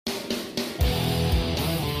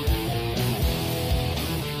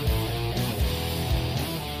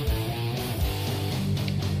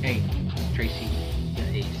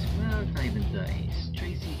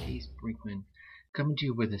Brinkman, coming to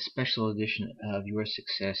you with a special edition of Your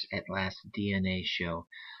Success at Last DNA show.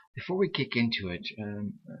 Before we kick into it,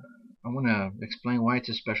 I want to explain why it's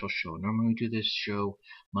a special show. Normally we do this show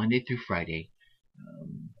Monday through Friday,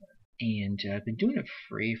 and I've been doing it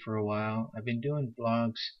free for a while. I've been doing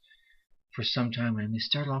blogs for some time. I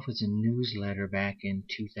started off as a newsletter back in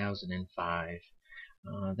 2005.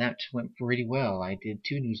 That went pretty well. I did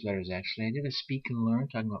 2 newsletters actually. I did a Speak and Learn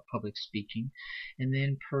talking about public speaking, and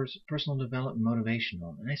then personal development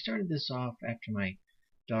motivational. And I started this off after my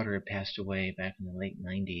daughter had passed away back in the late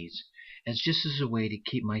 90s as a way to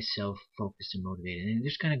keep myself focused and motivated. And it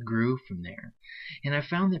just kind of grew from there. And I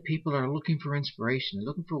found that people are looking for inspiration. They're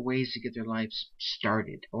looking for ways to get their lives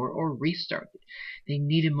started or restarted. They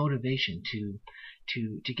needed motivation to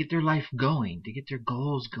get their life going, to get their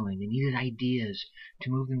goals going. They needed ideas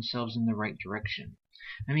to move themselves in the right direction.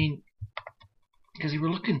 I mean, because they were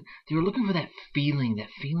looking for that feeling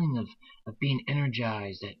of being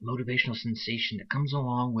energized, that motivational sensation that comes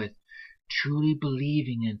along with truly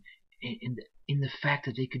believing in the fact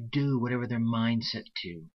that they could do whatever their mind set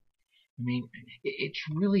to. I mean,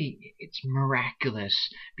 it's miraculous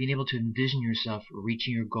being able to envision yourself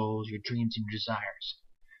reaching your goals, your dreams, and your desires.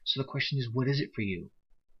 So the question is, what is it for you?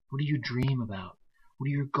 What do you dream about? What are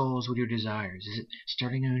your goals? What are your desires? Is it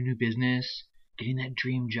starting a new business, getting that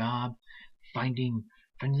dream job, finding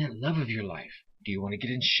that love of your life? Do you want to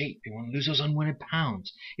get in shape? Do you want to lose those unwanted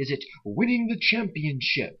pounds? Is it winning the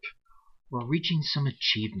championship or reaching some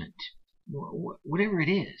achievement? Whatever it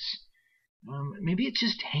is. Maybe it's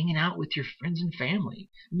just hanging out with your friends and family.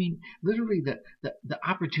 I mean, literally the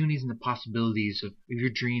opportunities and the possibilities of your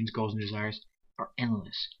dreams, goals, and desires are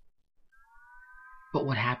endless. But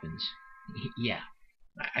what happens? Yeah,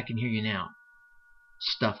 I can hear you now.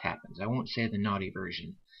 Stuff happens. I won't say the naughty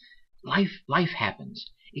version. Life happens.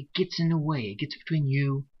 It gets in the way. It gets between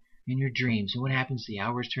you and your dreams. And what happens? The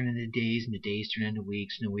hours turn into days, and the days turn into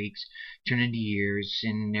weeks, and the weeks turn into years,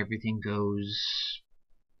 and everything goes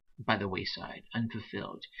by the wayside,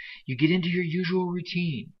 unfulfilled. You get into your usual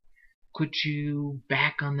routine, put you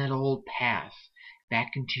back on that old path,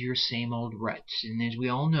 back into your same old ruts. And as we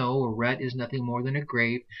all know, a rut is nothing more than a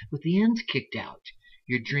grave with the ends kicked out.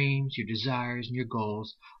 Your dreams, your desires, and your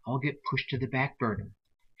goals all get pushed to the back burner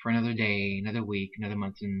for another day, another week, another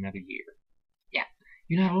month, and another year. Yeah,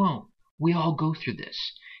 you're not alone. We all go through this.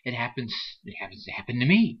 It happens to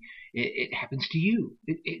me. It happens to you.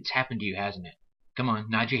 It's happened to you, hasn't it? Come on,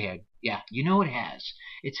 nod your head. Yeah, you know it has.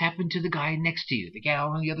 It's happened to the guy next to you, the gal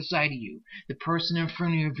on the other side of you, the person in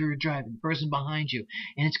front of you if you're driving, the person behind you.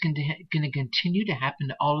 And it's going to continue to happen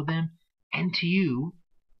to all of them and to you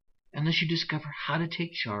unless you discover how to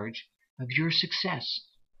take charge of your success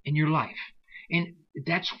in your life. And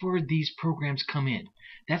that's where these programs come in.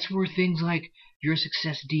 That's where things like Your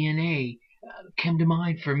Success DNA came to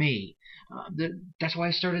mind for me. That's why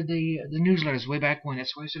I started the newsletters way back when.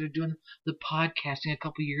 That's why I started doing the podcasting a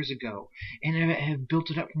couple years ago, and I have built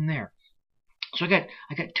it up from there. So I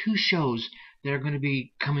got 2 shows that are going to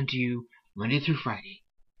be coming to you Monday through Friday.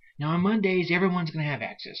 Now on Mondays, everyone's going to have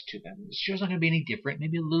access to them. The show's not going to be any different,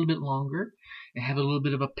 maybe a little bit longer, and have a little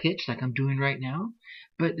bit of a pitch like I'm doing right now.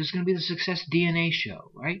 But there's going to be the Success DNA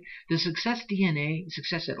show, right? The Success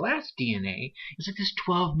at Last DNA, is like this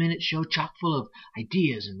 12-minute show chock full of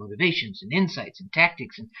ideas and motivations and insights and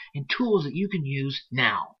tactics and tools that you can use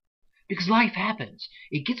now. Because life happens.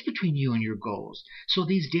 It gets between you and your goals. So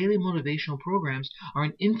these daily motivational programs are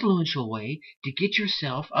an influential way to get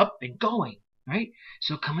yourself up and going. Right?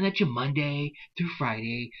 So coming at you Monday through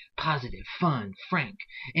Friday, positive, fun, frank,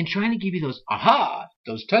 and trying to give you those aha,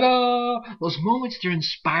 those ta-da, those moments to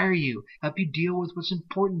inspire you, help you deal with what's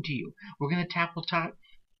important to you. We're going to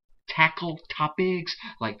tackle topics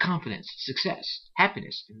like confidence, success,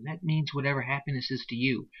 happiness, and that means whatever happiness is to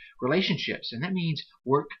you. Relationships, and that means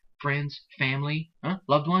work, friends, family,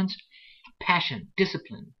 loved ones, passion,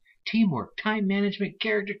 discipline, teamwork, time management,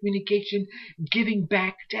 character communication, giving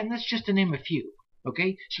back, and that's just to name a few.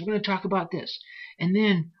 Okay? So we're going to talk about this. And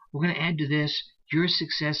then we're going to add to this Your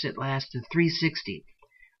Success at Last to 360.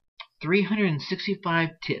 365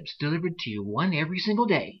 tips delivered to you, one every single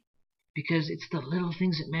day. Because it's the little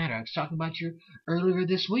things that matter. I was talking about you earlier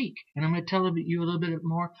this week, and I'm going to tell you a little bit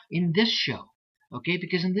more in this show. Okay?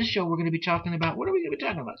 Because in this show we're going to be talking about, what are we going to be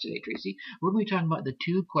talking about today, Tracy? We're going to be talking about the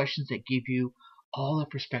 2 questions that give you all the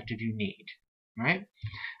perspective you need, right?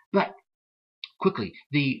 But quickly,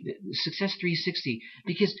 the Success 360,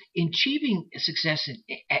 because achieving success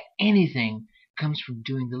at anything comes from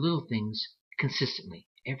doing the little things consistently,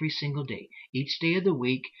 every single day. Each day of the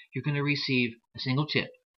week, you're going to receive a single tip.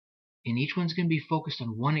 And each one's going to be focused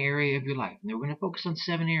on one area of your life. And we're going to focus on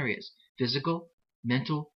 7 areas. physical,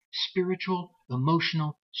 mental, spiritual,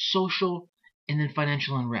 emotional, social, and then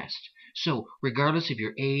financial unrest. So regardless of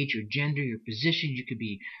your age, your gender, your position, you could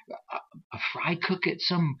be a fry cook at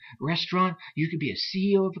some restaurant. You could be a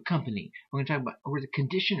CEO of a company. We're going to talk about or the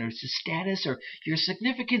condition or the status or your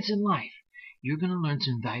significance in life. You're going to learn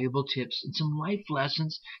some valuable tips and some life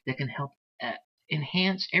lessons that can help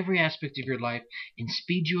enhance every aspect of your life and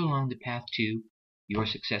speed you along the path to your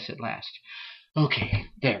success at last. Okay,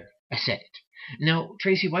 there, I said it. Now,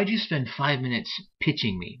 Tracy, why did you spend 5 minutes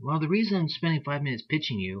pitching me? Well, the reason I'm spending 5 minutes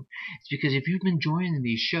pitching you is because if you've been joining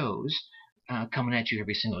these shows coming at you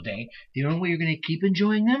every single day, the only way you're going to keep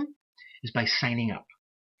enjoying them is by signing up.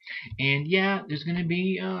 And yeah, there's going to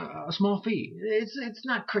be a small fee. It's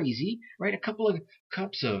not crazy, right? A couple of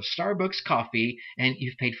cups of Starbucks coffee, and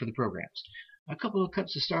you've paid for the programs. A couple of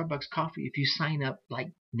cups of Starbucks coffee if you sign up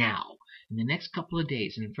like now, in the next couple of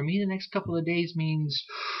days. And for me, the next couple of days means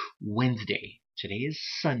Wednesday. Today is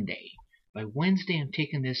Sunday. By Wednesday, I'm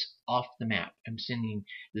taking this off the map. I'm sending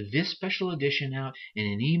this special edition out in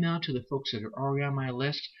an email to the folks that are already on my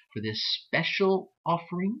list for this special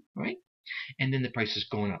offering, right? And then the price is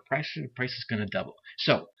going up. Price is going to double.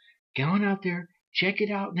 So get on out there, check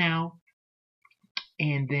it out now,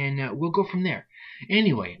 and then we'll go from there.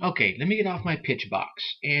 Anyway, okay, let me get off my pitch box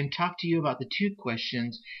and talk to you about the 2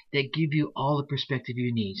 questions that give you all the perspective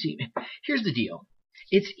you need. See, here's the deal.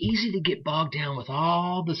 It's easy to get bogged down with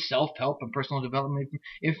all the self-help and personal development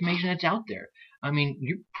information that's out there. I mean,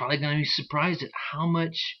 you're probably going to be surprised at how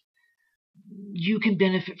much you can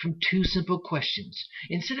benefit from 2 simple questions.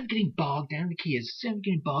 Instead of getting bogged down, the key is instead of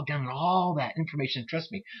getting bogged down in all that information,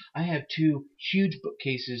 trust me, I have 2 huge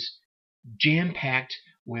bookcases jam-packed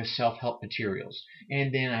with self-help materials.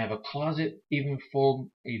 And then I have a closet even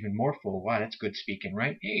more full. Wow, that's good speaking,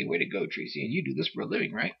 right? Hey, way to go, Tracy. And you do this for a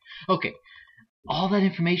living, right? Okay. All that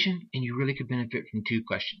information, and you really could benefit from 2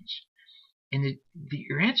 questions. And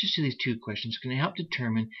your answers to these 2 questions are going to help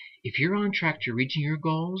determine if you're on track to reaching your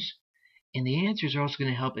goals, and the answers are also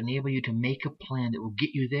going to help enable you to make a plan that will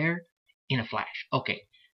get you there in a flash. Okay,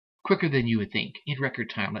 quicker than you would think, in record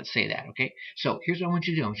time, let's say that, okay? So here's what I want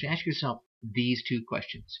you to do. I want you to ask yourself these 2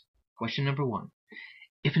 questions. Question number 1.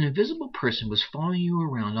 If an invisible person was following you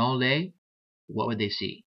around all day, what would they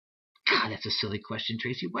see? God, that's a silly question,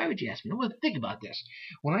 Tracy. Why would you ask me? Well, think about this.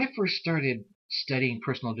 When I first started studying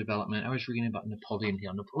personal development, I was reading about Napoleon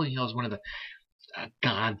Hill. Napoleon Hill is one of the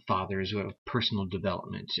godfathers of personal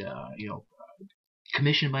development.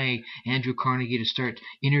 Commissioned by Andrew Carnegie to start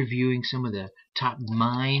interviewing some of the top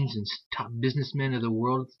minds and top businessmen of the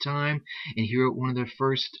world at the time. And he wrote one of their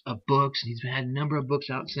first books, and he's had a number of books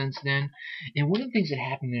out since then. And one of the things that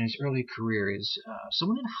happened in his early career is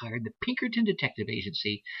someone had hired the Pinkerton Detective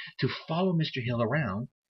Agency to follow Mr. Hill around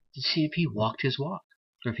to see if he walked his walk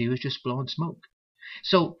or if he was just blowing smoke.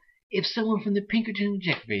 So if someone from the Pinkerton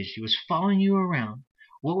Detective Agency was following you around,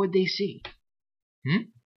 what would they see?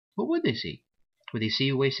 What would they see? Would they see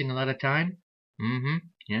you wasting a lot of time?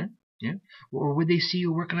 Yeah. Or would they see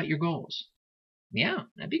you working out your goals? Yeah,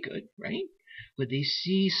 that'd be good, right? Would they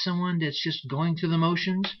see someone that's just going through the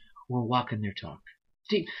motions or walking their talk?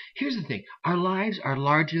 See, here's the thing. Our lives are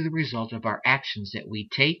largely the result of our actions that we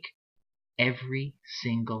take every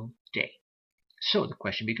single day. So the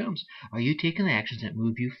question becomes, are you taking the actions that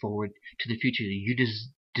move you forward to the future that you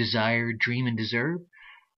desire, dream, and deserve?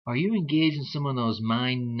 Are you engaged in some of those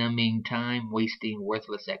mind-numbing, time-wasting,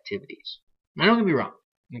 worthless activities? Now, don't get me wrong,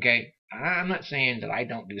 okay? I'm not saying that I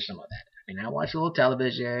don't do some of that. I mean, I watch a little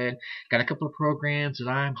television, got a couple of programs that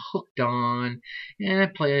I'm hooked on, and I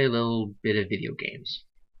play a little bit of video games.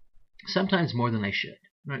 Sometimes more than I should,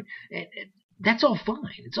 right? That's all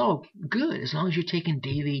fine. It's all good as long as you're taking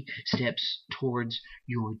daily steps towards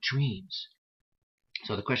your dreams.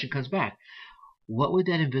 So the question comes back. What would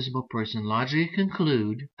that invisible person logically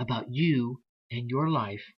conclude about you and your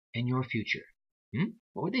life and your future?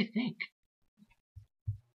 What would they think?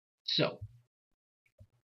 So,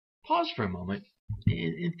 pause for a moment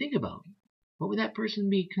and think about it. What would that person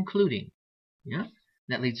be concluding? Yeah,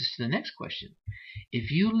 that leads us to the next question.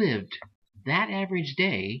 If you lived that average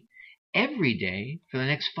day every day for the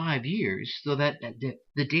next 5 years, so that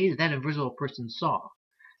the day that invisible person saw,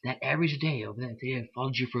 that average day over that day that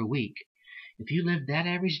followed you for a week, if you lived that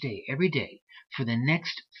average day every day for the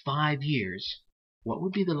next 5 years, what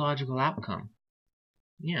would be the logical outcome?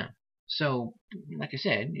 Yeah. So, like I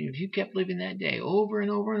said, if you kept living that day over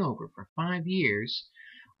and over and over for 5 years,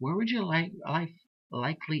 where would your life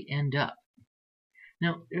likely end up?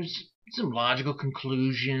 Now, there's some logical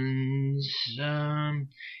conclusions.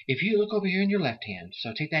 If you look over here in your left hand,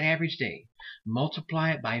 so take that average day,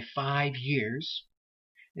 multiply it by 5 years,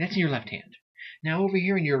 That's in your left hand. Now over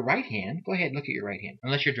here in your right hand, go ahead and look at your right hand,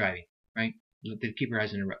 unless you're driving, right? Keep your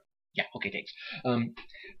eyes on the road. Yeah, okay, thanks.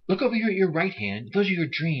 Look over here at your right hand. Those are your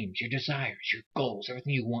dreams, your desires, your goals,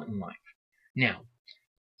 everything you want in life. Now,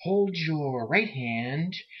 hold your right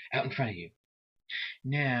hand out in front of you.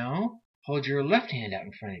 Now, hold your left hand out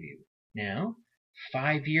in front of you. Now,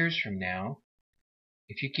 5 years from now,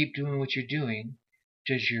 if you keep doing what you're doing,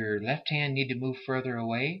 does your left hand need to move further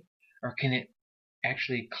away, or can it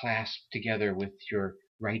actually clasp together with your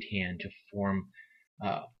right hand to form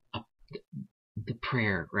the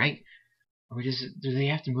prayer, right? Or do they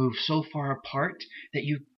have to move so far apart that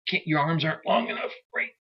your arms aren't long enough, right?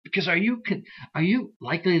 Because are you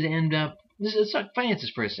likely to end up? Let's talk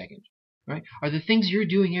finances for a second, right? Are the things you're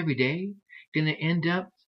doing every day going to end up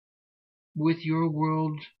with your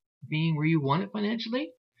world being where you want it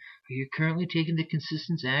financially? Are you currently taking the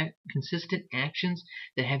consistent actions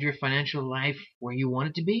that have your financial life where you want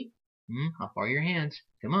it to be? How far are your hands?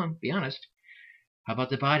 Come on, be honest. How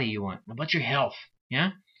about the body you want? How about your health?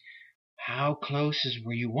 Yeah? How close is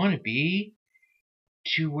where you want to be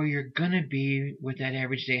to where you're going to be with that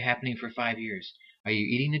average day happening for 5 years? Are you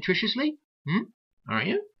eating nutritiously? Aren't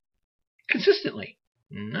you? Consistently?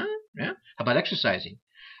 No? Yeah? How about exercising?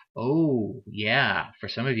 Oh, yeah. For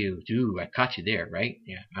some of you, I caught you there, right?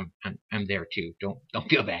 Yeah, I'm there too. Don't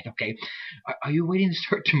feel bad, okay? Are you waiting to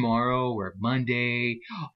start tomorrow or Monday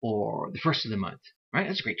or the first of the month? Right?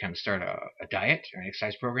 That's a great time to start a diet or an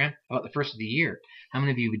exercise program. How about the first of the year? How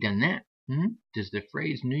many of you have done that? Does the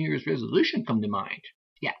phrase New Year's resolution come to mind?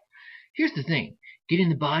 Yeah. Here's the thing. Getting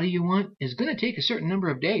the body you want is going to take a certain number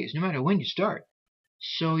of days, no matter when you start.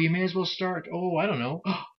 So you may as well start, I don't know,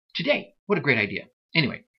 today. What a great idea.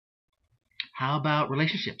 Anyway, how about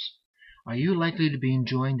relationships? Are you likely to be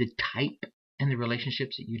enjoying the type and the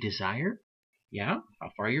relationships that you desire? Yeah?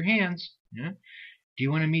 How far are your hands? Yeah? Do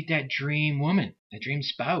you want to meet that dream woman, that dream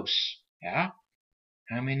spouse? Yeah?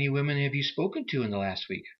 How many women have you spoken to in the last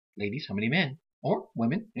week? Ladies, how many men? Or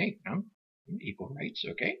women? Hey, equal rights,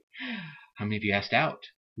 okay? How many of you asked out?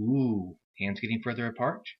 Ooh, hands getting further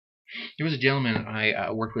apart. There was a gentleman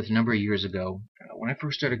I worked with a number of years ago. When I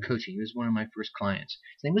first started coaching, he was one of my first clients.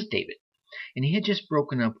 His name was David. And he had just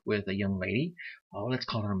broken up with a young lady. Let's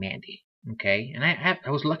call her Mandy. Okay, and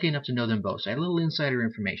I was lucky enough to know them both. So I had a little insider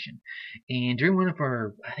information. And during one of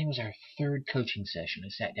I think it was our third coaching session, I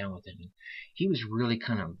sat down with him. And he was really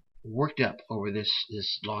kind of worked up over this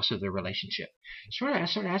loss of their relationship. So I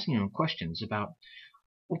started asking him questions about,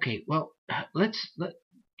 okay, well, what's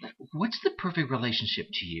the perfect relationship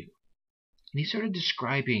to you? And he started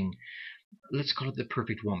describing, let's call it the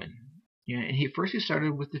perfect woman. Yeah, and he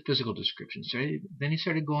started with the physical description. Then he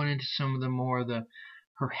started going into some of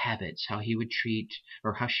her habits, how he would treat,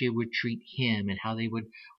 or how she would treat him, and how they would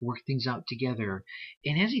work things out together.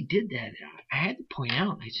 And as he did that, I had to point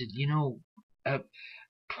out, I said,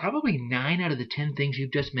 probably 9 out of the 10 things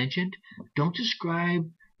you've just mentioned don't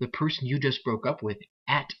describe the person you just broke up with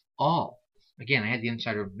at all. Again, I had the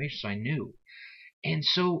insider information, so I knew. And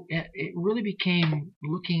so it really became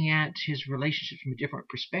looking at his relationship from a different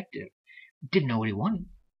perspective. Didn't know what he wanted.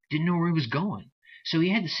 Didn't know where he was going. So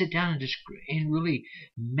he had to sit down and really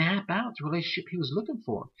map out the relationship he was looking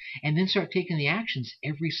for, and then start taking the actions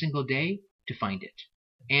every single day to find it.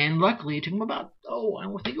 And luckily, it took him about, I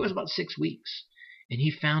think it was about 6 weeks. And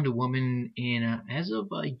he found a woman as of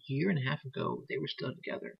a year and a half ago, they were still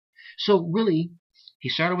together. So really, he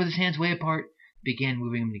started with his hands way apart, began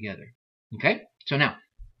moving them together. Okay? So now,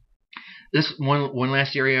 this one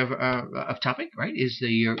last area of topic, right, is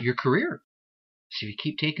your career. So if you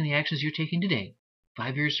keep taking the actions you're taking today,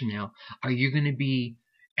 5 years from now, are you going to be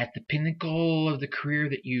at the pinnacle of the career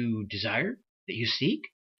that you desire, that you seek?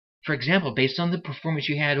 For example, based on the performance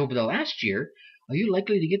you had over the last year, are you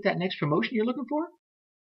likely to get that next promotion you're looking for?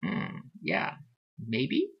 Yeah,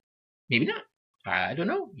 maybe, maybe not. I don't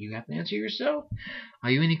know. You have to answer yourself.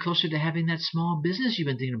 Are you any closer to having that small business you've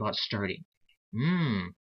been thinking about starting?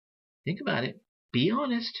 Think about it. Be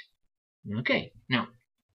honest. Okay, now,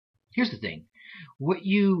 here's the thing. What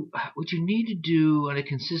you need to do on a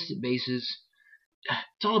consistent basis,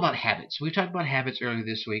 it's all about habits. We talked about habits earlier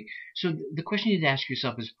this week. So the question you need to ask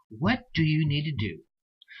yourself is, what do you need to do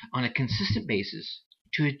on a consistent basis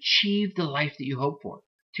to achieve the life that you hope for?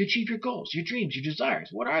 To achieve your goals, your dreams, your desires?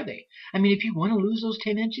 What are they? I mean, if you want to lose those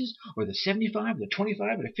 10 inches, or the 75, the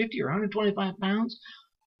 25, or the 50, or 125 pounds,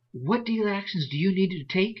 what daily actions do you need to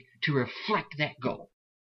take to reflect that goal?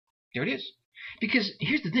 There it is. Because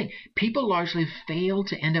here's the thing. People largely fail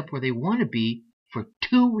to end up where they want to be for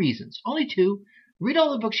 2 reasons. Only 2. Read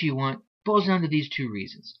all the books you want. Boils down to these 2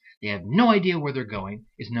 reasons. They have no idea where they're going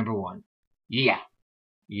is number 1. Yeah.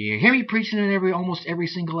 You hear me preaching in almost every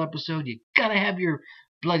single episode. You gotta have your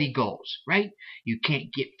bloody goals, right? You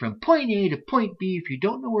can't get from point A to point B if you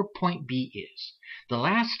don't know where point B is. The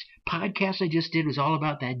last podcast I just did was all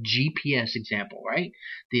about that GPS example, right?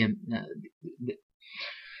 The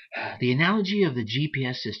analogy of the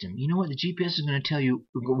GPS system. You know what the GPS is going to tell you?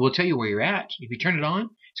 Will tell you where you're at. If you turn it on,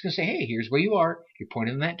 it's going to say, hey, here's where you are. You're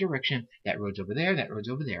pointing in that direction. That road's over there. That road's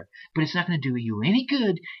over there. But it's not going to do you any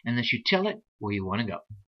good unless you tell it where you want to go.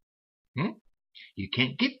 You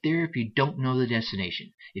can't get there if you don't know the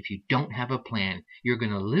destination. If you don't have a plan, you're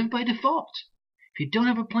going to live by default. If you don't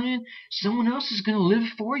have a plan, someone else is going to live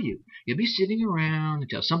for you. You'll be sitting around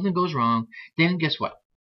until something goes wrong. Then guess what?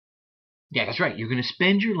 Yeah, that's right. You're going to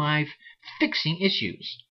spend your life fixing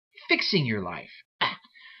issues. Fixing your life.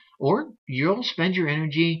 Or you'll spend your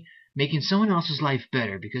energy making someone else's life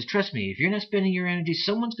better. Because trust me, if you're not spending your energy,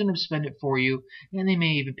 someone's going to spend it for you. And they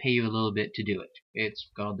may even pay you a little bit to do it. It's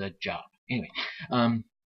called the job. Anyway,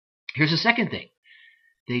 here's the second thing.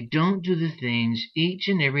 They don't do the things each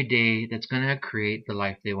and every day that's going to create the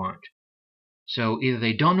life they want. So either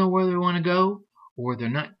they don't know where they want to go, or they're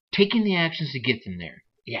not taking the actions to get them there.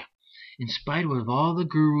 Yeah. In spite of what all the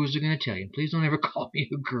gurus are going to tell you, please don't ever call me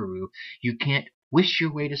a guru, you can't wish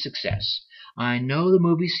your way to success. I know the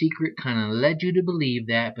movie Secret kind of led you to believe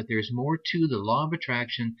that, but there's more to the law of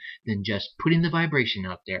attraction than just putting the vibration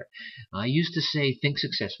out there. I used to say think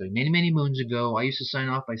successfully. Many, many moons ago, I used to sign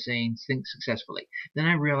off by saying think successfully. Then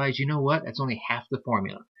I realized, you know what? That's only half the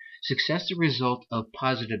formula. Success is a result of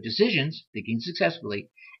positive decisions, thinking successfully,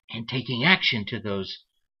 and taking action to those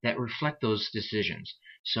that reflect those decisions.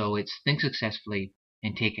 So it's think successfully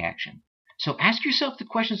and take action. So ask yourself the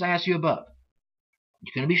questions I asked you above.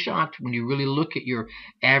 You're going to be shocked when you really look at your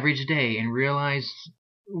average day and realize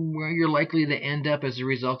where you're likely to end up as a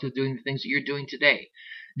result of doing the things that you're doing today.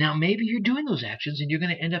 Now, maybe you're doing those actions and you're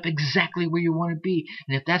going to end up exactly where you want to be.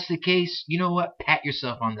 And if that's the case, you know what? Pat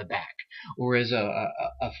yourself on the back. Or as a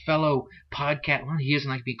fellow podcast, well, he doesn't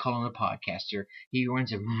like to be called a podcaster. He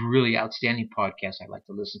runs a really outstanding podcast I like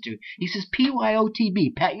to listen to. He says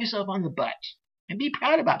PYOTB, pat yourself on the butt. And be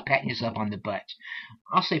proud about patting yourself on the butt.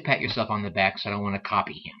 I'll say pat yourself on the back so I don't want to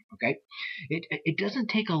copy him, okay? It doesn't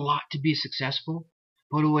take a lot to be successful,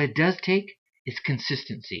 but what it does take is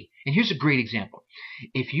consistency. And here's a great example.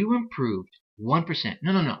 If you improved 1%,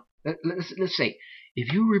 let's say,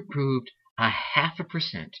 if you improved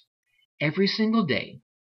 0.5% every single day,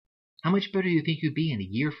 how much better do you think you'd be in a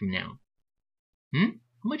year from now?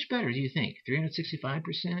 How much better do you think?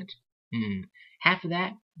 365%? Half of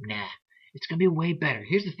that? Nah. It's going to be way better.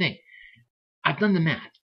 Here's the thing. I've done the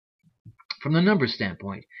math. From the numbers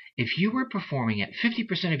standpoint, if you were performing at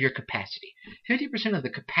 50% of your capacity, 50% of the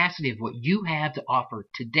capacity of what you have to offer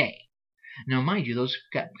today. Now, mind you, those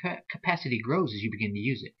capacity grows as you begin to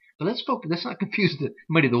use it. But let's not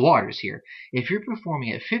muddy the waters here. If you're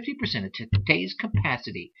performing at 50% of today's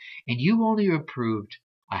capacity and you only improved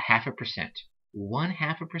 0.5%,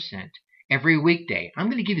 0.5% every weekday, I'm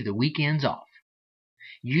going to give you the weekends off.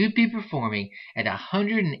 You'd be performing at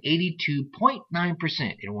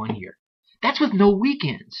 182.9% in 1 year. That's with no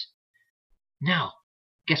weekends. Now,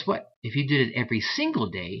 guess what? If you did it every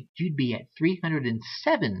single day, you'd be at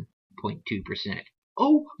 307.2%.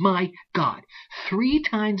 Oh my God. 3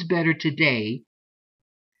 times better today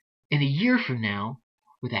in a year from now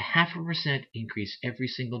with 0.5% increase every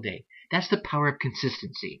single day. That's the power of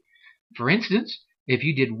consistency. For instance, if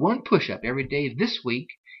you did 1 push-up every day this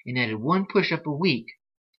week and added 1 push-up a week,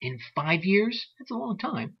 in 5 years, that's a long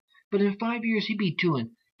time, but in 5 years you'd be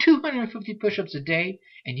doing 250 push-ups a day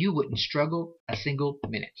and you wouldn't struggle a single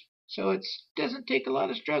minute. So it doesn't take a lot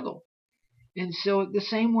of struggle. And so the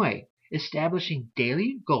same way, establishing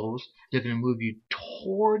daily goals that are going to move you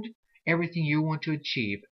toward everything you want to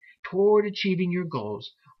achieve, toward achieving your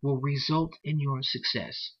goals, will result in your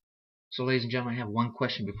success. So ladies and gentlemen, I have one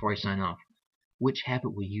question before I sign off. Which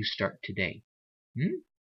habit will you start today?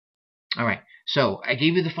 All right, so I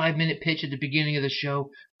gave you the 5-minute pitch at the beginning of the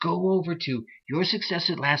show. Go over to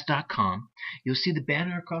yoursuccessatlast.com. You'll see the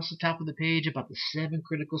banner across the top of the page about the 7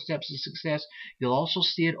 critical steps of success. You'll also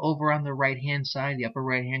see it over on the right-hand side, the upper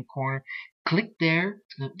right-hand corner. Click there.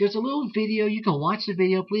 There's a little video. You can watch the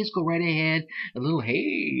video. Please go right ahead. A little,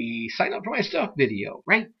 hey, sign up for my stuff video,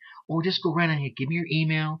 right? Or just go right ahead. Give me your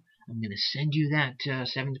email. I'm going to send you that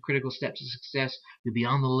 7 critical steps of success. You'll be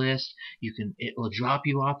on the list. It will drop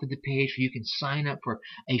you off at the page where you can sign up for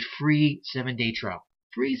a free 7-day trial.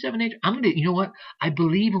 Free 7-day. You know what? I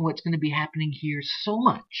believe in what's going to be happening here so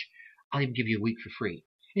much. I'll even give you a week for free.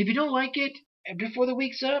 And if you don't like it before the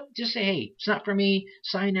week's up, just say, hey, it's not for me.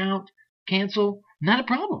 Sign out, cancel. Not a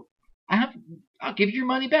problem. I'll give you your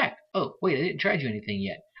money back. Oh, wait, I didn't charge you anything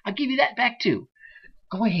yet. I'll give you that back too.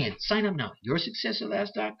 Go ahead, sign up now.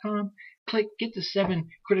 YourSuccessAtLast.com. Click Get the 7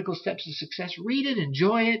 Critical Steps to Success. Read it,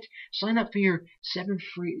 enjoy it. Sign up for your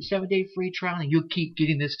 7-day free trial, and you'll keep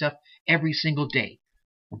getting this stuff every single day.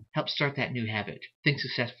 Help start that new habit. Think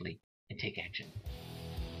successfully and take action.